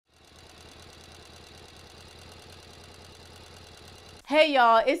Hey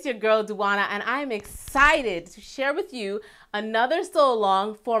y'all, it's your girl Duana and I'm excited to share with you another sew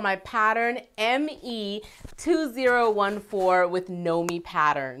along for my pattern ME2014 with Know Me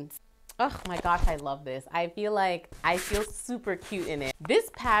patterns. Oh my gosh, I love this. I feel super cute in it. This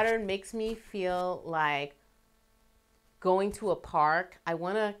pattern makes me feel like going to a park. I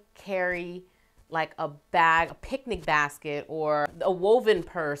want to carry like a bag, a picnic basket, or a woven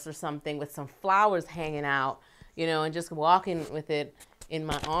purse or something with some flowers hanging out, you know, and just walking with it in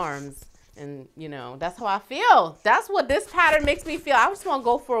my arms. And, you know, that's how I feel. That's what this pattern makes me feel. I just want to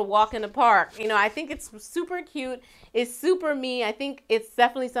go for a walk in the park. You know, I think it's super cute. It's super me. I think it's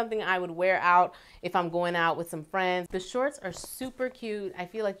definitely something I would wear out if I'm going out with some friends. The shorts are super cute. I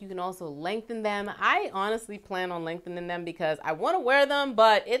feel like you can also lengthen them. I honestly plan on lengthening them because I want to wear them,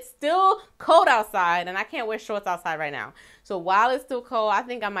 but it's still cold outside and I can't wear shorts outside right now. So while it's still cold, I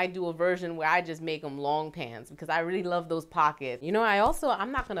think I might do a version where I just make them long pants because I really love those pockets. You know,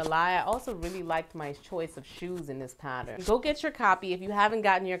 I'm not gonna lie, I also really liked my choice of shoes in this pattern. Go get your copy if you haven't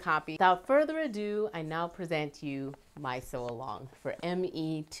gotten your copy. Without further ado, I now present you my sew along for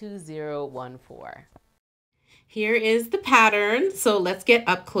ME2014. Here is the pattern. So let's get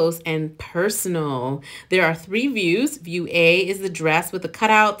up close and personal. There are 3 views. View A is the dress with the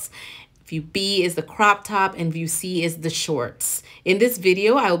cutouts. View B is the crop top and view C is the shorts. In this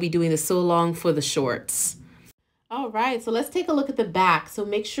video, I will be doing the sew along for the shorts. All right, so let's take a look at the back. So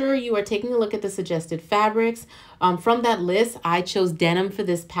make sure you are taking a look at the suggested fabrics. From that list, I chose denim for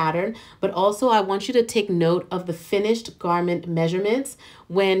this pattern, but also I want you to take note of the finished garment measurements.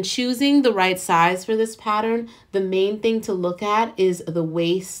 When choosing the right size for this pattern, the main thing to look at is the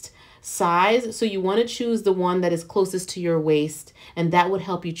waist size. So you want to choose the one that is closest to your waist, and that would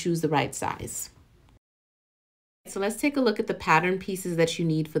help you choose the right size. So let's take a look at the pattern pieces that you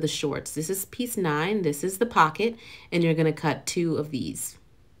need for the shorts. This is piece 9, this is the pocket, and you're going to cut 2 of these.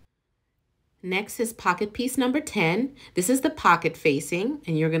 Next is pocket piece number 10. This is the pocket facing,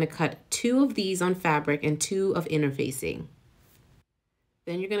 and you're going to cut 2 of these on fabric and 2 of inner facing.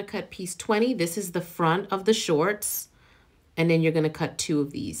 Then you're going to cut piece 20. This is the front of the shorts, and then you're going to cut 2 of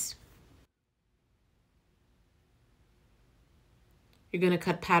these. You're going to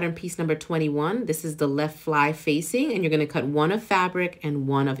cut pattern piece number 21. This is the left fly facing, and you're going to cut 1 of fabric and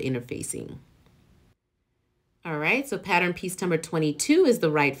 1 of inner facing. All right, so pattern piece number 22 is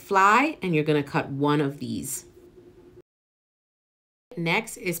the right fly, and you're going to cut 1 of these.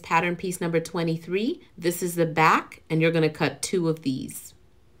 Next is pattern piece number 23. This is the back, and you're going to cut 2 of these.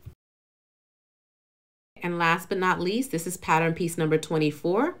 And last but not least, this is pattern piece number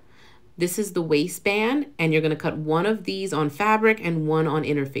 24. This is the waistband, and you're going to cut 1 of these on fabric and 1 on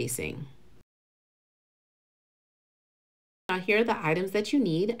inner facing. Now here are the items that you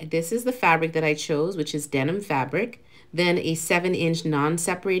need. This is the fabric that I chose, which is denim fabric. Then a 7-inch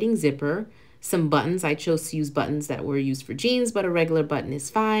non-separating zipper. Some buttons. I chose to use buttons that were used for jeans, but a regular button is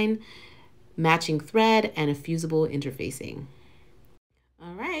fine. Matching thread and a fusible interfacing.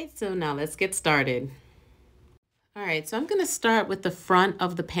 All right, so now let's get started. All right, so I'm going to start with the front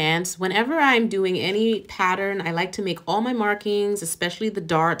of the pants. Whenever I'm doing any pattern, I like to make all my markings, especially the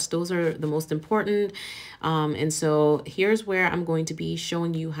darts. Those are the most important. And so here's where I'm going to be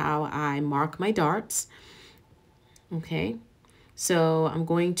showing you how I mark my darts. Okay, so I'm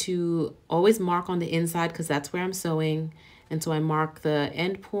going to always mark on the inside because that's where I'm sewing. And so I mark the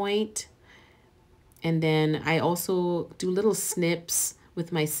end point. And then I also do little snips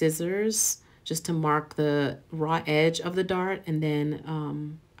with my scissors just to mark the raw edge of the dart, and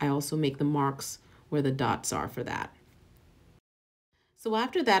then I also make the marks where the dots are for that. So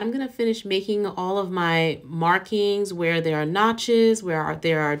after that, I'm going to finish making all of my markings where there are notches, where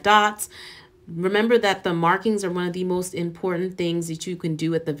there are dots. Remember that the markings are one of the most important things that you can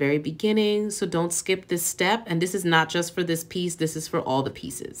do at the very beginning, so don't skip this step. And this is not just for this piece, this is for all the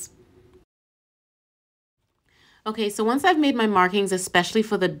pieces. Okay, so once I've made my markings, especially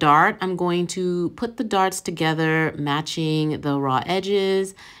for the dart, I'm going to put the darts together, matching the raw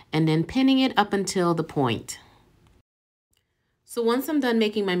edges, and then pinning it up until the point. So once I'm done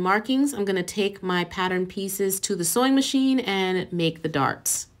making my markings, I'm going to take my pattern pieces to the sewing machine and make the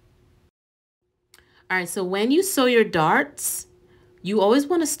darts. All right, so when you sew your darts, you always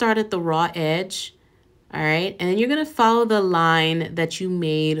want to start at the raw edge. All right, and then you're going to follow the line that you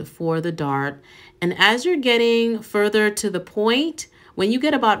made for the dart. And as you're getting further to the point, when you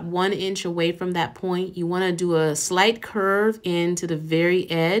get about 1 inch away from that point, you want to do a slight curve into the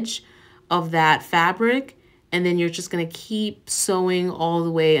very edge of that fabric. And then you're just going to keep sewing all the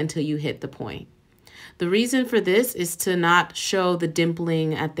way until you hit the point. The reason for this is to not show the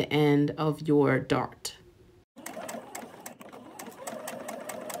dimpling at the end of your dart.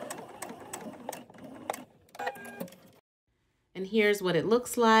 And here's what it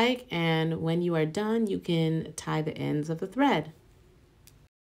looks like. And when you are done, you can tie the ends of the thread.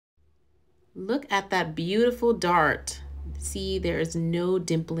 Look at that beautiful dart. See, there is no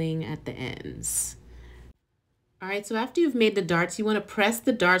dimpling at the ends. All right, so after you've made the darts, you want to press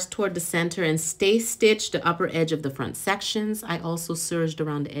the darts toward the center and stay stitched the upper edge of the front sections. I also serged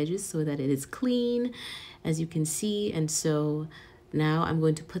around the edges so that it is clean, as you can see. And so now I'm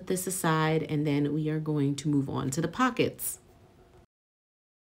going to put this aside, and then we are going to move on to the pockets.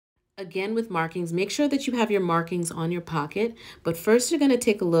 Again, with markings, make sure that you have your markings on your pocket, but first you're going to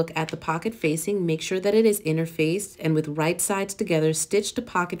take a look at the pocket facing. Make sure that it is interfaced, and with right sides together, stitch the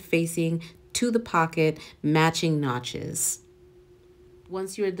pocket facing to the pocket, matching notches.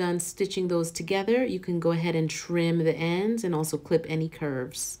 Once you are done stitching those together, you can go ahead and trim the ends and also clip any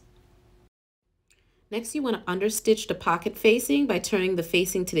curves. Next, you want to understitch the pocket facing by turning the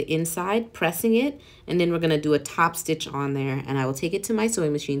facing to the inside, pressing it, and then we're going to do a top stitch on there, and I will take it to my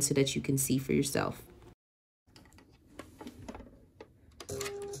sewing machine so that you can see for yourself.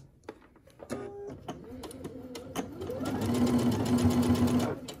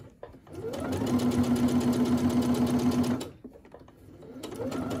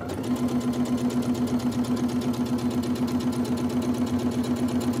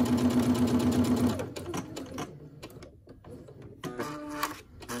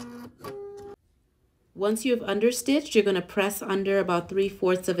 Once you have understitched, you're going to press under about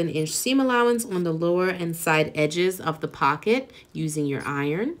 3/4 of an inch seam allowance on the lower and side edges of the pocket using your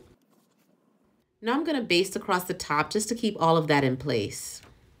iron. Now I'm going to baste across the top just to keep all of that in place.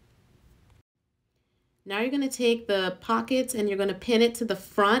 Now you're going to take the pockets and you're going to pin it to the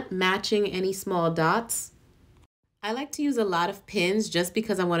front, matching any small dots. I like to use a lot of pins just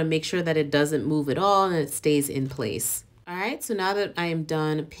because I want to make sure that it doesn't move at all and it stays in place. All right, so now that I am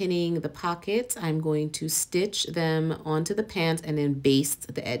done pinning the pockets, I'm going to stitch them onto the pants and then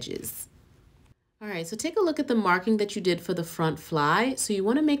baste the edges. All right, so take a look at the marking that you did for the front fly. So you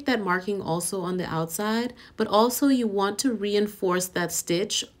want to make that marking also on the outside, but also you want to reinforce that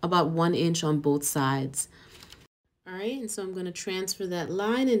stitch about 1 inch on both sides. All right, and so I'm going to transfer that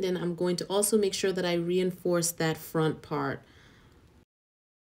line, and then I'm going to also make sure that I reinforce that front part.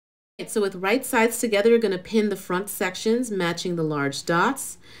 So with right sides together, you're going to pin the front sections matching the large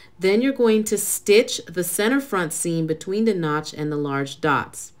dots. Then you're going to stitch the center front seam between the notch and the large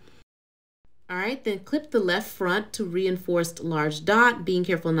dots. All right, then clip the left front to reinforced large dot, being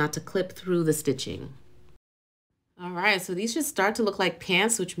careful not to clip through the stitching. All right, so these should start to look like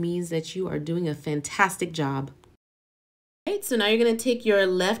pants, which means that you are doing a fantastic job. Right, so now you're going to take your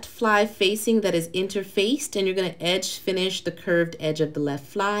left fly facing that is interfaced and you're going to edge finish the curved edge of the left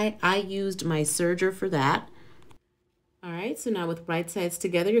fly. I used my serger for that. All right, so now with right sides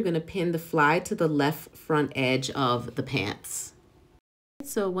together, you're going to pin the fly to the left front edge of the pants.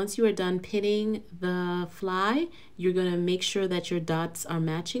 So once you are done pinning the fly, you're going to make sure that your dots are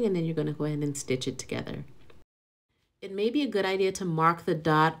matching, and then you're going to go ahead and stitch it together. It may be a good idea to mark the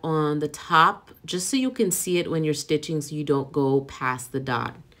dot on the top just so you can see it when you're stitching so you don't go past the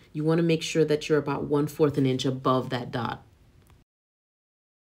dot. You want to make sure that you're about 1/4 an inch above that dot.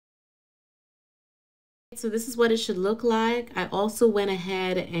 So this is what it should look like. I also went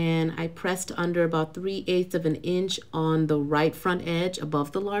ahead and I pressed under about 3/8 of an inch on the right front edge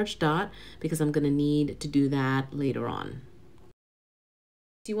above the large dot because I'm going to need to do that later on.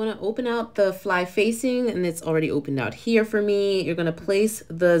 So you want to open out the fly facing, and it's already opened out here for me. You're going to place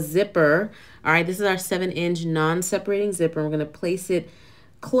the zipper. All right, this is our 7-inch non-separating zipper. We're going to place it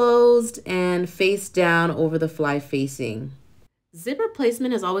closed and face down over the fly facing. Zipper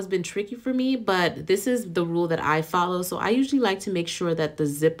placement has always been tricky for me, but this is the rule that I follow. So I usually like to make sure that the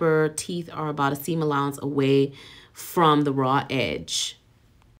zipper teeth are about a seam allowance away from the raw edge.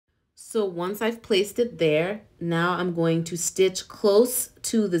 So once I've placed it there, now I'm going to stitch close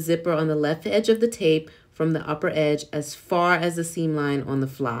to the zipper on the left edge of the tape from the upper edge as far as the seam line on the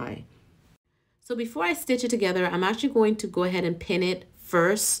fly. So before I stitch it together, I'm actually going to go ahead and pin it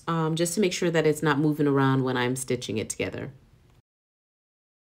first, just to make sure that it's not moving around when I'm stitching it together.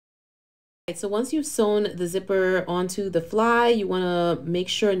 So once you've sewn the zipper onto the fly, you want to make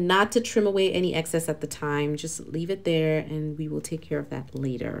sure not to trim away any excess at the time. Just leave it there and we will take care of that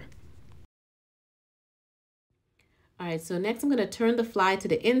later. All right, so next I'm going to turn the fly to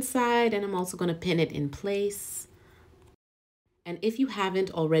the inside, and I'm also going to pin it in place. And if you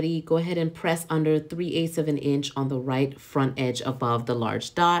haven't already, go ahead and press under 3/8 of an inch on the right front edge above the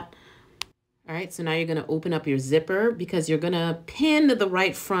large dot. All right, so now you're going to open up your zipper because you're going to pin the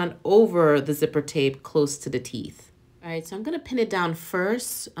right front over the zipper tape close to the teeth. All right, so I'm going to pin it down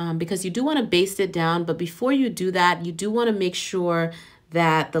first because you do want to baste it down. But before you do that, you do want to make sure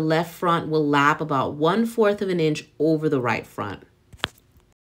that the left front will lap about 1/4 of an inch over the right front.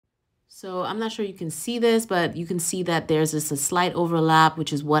 So I'm not sure you can see this, but you can see that there's just a slight overlap,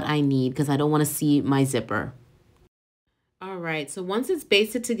 which is what I need because I don't want to see my zipper. All right, so once it's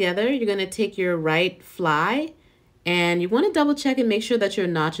basted together, you're going to take your right fly and you want to double check and make sure that your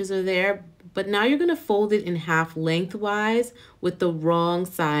notches are there. But now you're going to fold it in half lengthwise with the wrong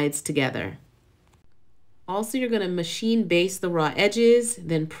sides together. Also, you're going to machine baste the raw edges,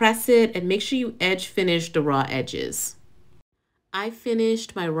 then press it and make sure you edge finish the raw edges. I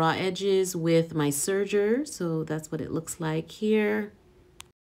finished my raw edges with my serger, so that's what it looks like here.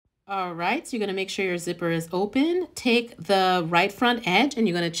 All right, so you're going to make sure your zipper is open. Take the right front edge and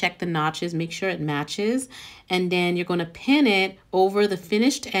you're going to check the notches, make sure it matches, and then you're going to pin it over the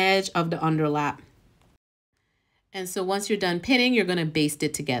finished edge of the underlap. And so once you're done pinning, you're going to baste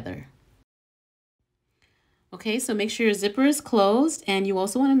it together. Okay, so make sure your zipper is closed, and you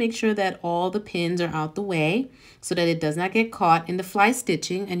also want to make sure that all the pins are out the way so that it does not get caught in the fly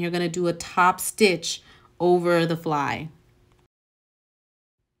stitching, and you're going to do a top stitch over the fly.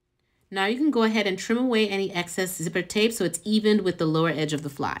 Now you can go ahead and trim away any excess zipper tape so it's evened with the lower edge of the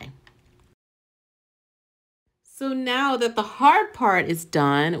fly. So now that the hard part is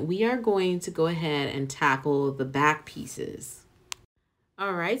done, we are going to go ahead and tackle the back pieces.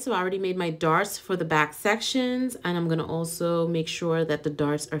 All right, so I already made my darts for the back sections, and I'm going to also make sure that the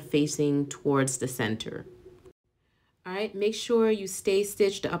darts are facing towards the center. All right, make sure you stay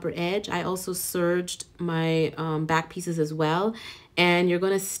stitched the upper edge. I also serged my back pieces as well. And you're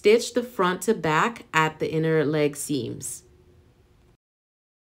going to stitch the front to back at the inner leg seams.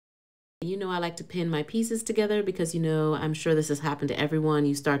 You know I like to pin my pieces together because, you know, I'm sure this has happened to everyone.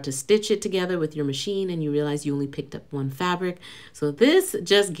 You start to stitch it together with your machine and you realize you only picked up one fabric. So this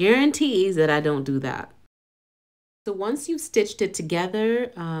just guarantees that I don't do that. So once you've stitched it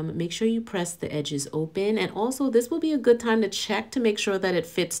together, make sure you press the edges open. And also this will be a good time to check to make sure that it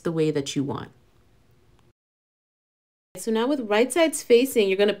fits the way that you want. So now with right sides facing,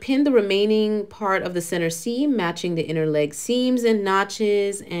 you're going to pin the remaining part of the center seam, matching the inner leg seams and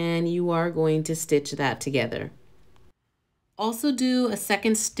notches, and you are going to stitch that together. Also do a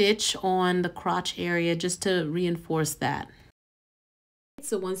second stitch on the crotch area just to reinforce that.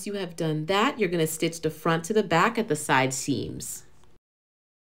 So once you have done that, you're going to stitch the front to the back at the side seams.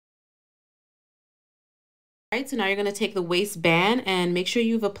 All right, so now you're going to take the waistband and make sure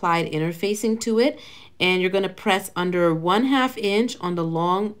you've applied interfacing to it, and you're going to press under 1/2 inch on the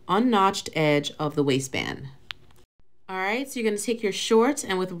long unnotched edge of the waistband. All right, so you're going to take your shorts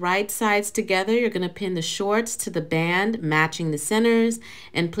and with right sides together, you're going to pin the shorts to the band, matching the centers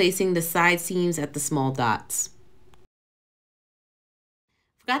and placing the side seams at the small dots.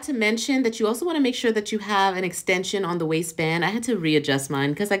 Forgot to mention that you also want to make sure that you have an extension on the waistband. I had to readjust mine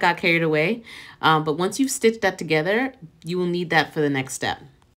because I got carried away. But once you've stitched that together, you will need that for the next step.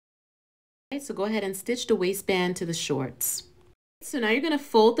 Okay, so go ahead and stitch the waistband to the shorts. So now you're going to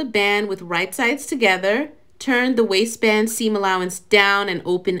fold the band with right sides together, turn the waistband seam allowance down and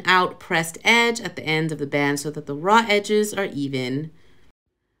open out pressed edge at the end of the band so that the raw edges are even.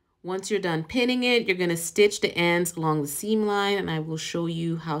 Once you're done pinning it, you're going to stitch the ends along the seam line, and I will show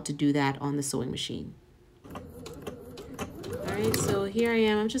you how to do that on the sewing machine. All right, so here I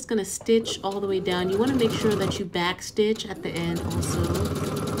am. I'm just going to stitch all the way down. You want to make sure that you back stitch at the end also,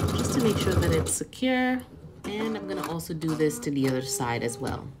 just to make sure that it's secure. And I'm going to also do this to the other side as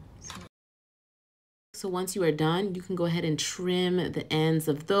well. So once you are done, you can go ahead and trim the ends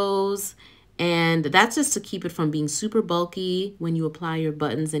of those. And that's just to keep it from being super bulky when you apply your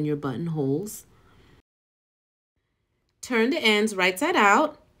buttons and your buttonholes. Turn the ends right side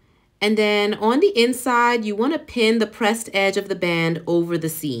out. And then on the inside, you want to pin the pressed edge of the band over the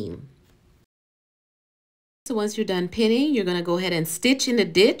seam. So once you're done pinning, you're going to go ahead and stitch in the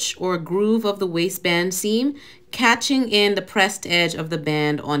ditch or groove of the waistband seam, catching in the pressed edge of the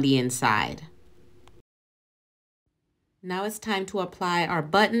band on the inside. Now it's time to apply our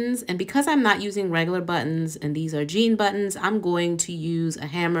buttons, and because I'm not using regular buttons and these are jean buttons, I'm going to use a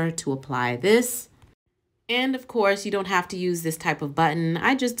hammer to apply this. And of course, you don't have to use this type of button.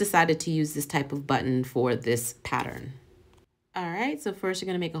 I just decided to use this type of button for this pattern. All right, so first you're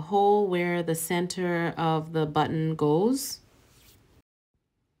going to make a hole where the center of the button goes.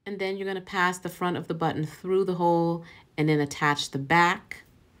 And then you're going to pass the front of the button through the hole and then attach the back.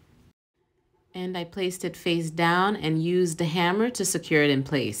 And I placed it face down and used the hammer to secure it in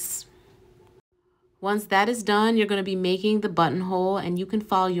place. Once that is done, you're going to be making the buttonhole, and you can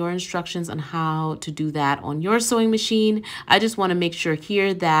follow your instructions on how to do that on your sewing machine. I just want to make sure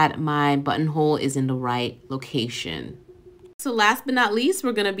here that my buttonhole is in the right location. So last but not least,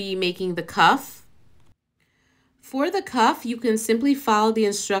 we're going to be making the cuff. For the cuff, you can simply follow the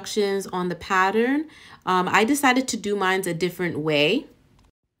instructions on the pattern. I decided to do mine a different way.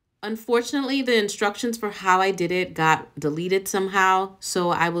 Unfortunately, the instructions for how I did it got deleted somehow, so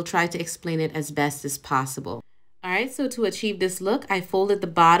I will try to explain it as best as possible. All right, so to achieve this look, I folded the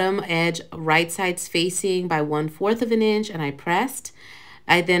bottom edge right sides facing by 1/4 of an inch and I pressed.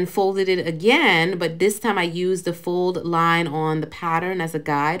 I then folded it again, but this time I used the fold line on the pattern as a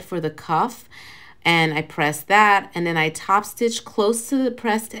guide for the cuff. And I pressed that, and then I top stitched close to the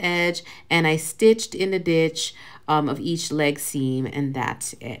pressed edge, and I stitched in the ditch of each leg seam, and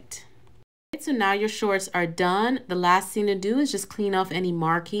that's it. So now your shorts are done. The last thing to do is just clean off any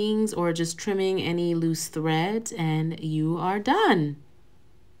markings or just trimming any loose threads, and you are done.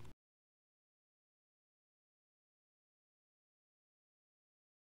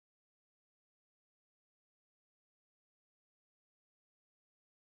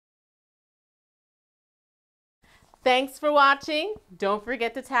 Thanks for watching. Don't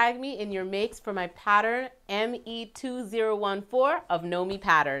forget to tag me in your makes for my pattern ME2014 of Know Me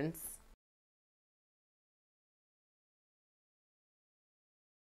Patterns.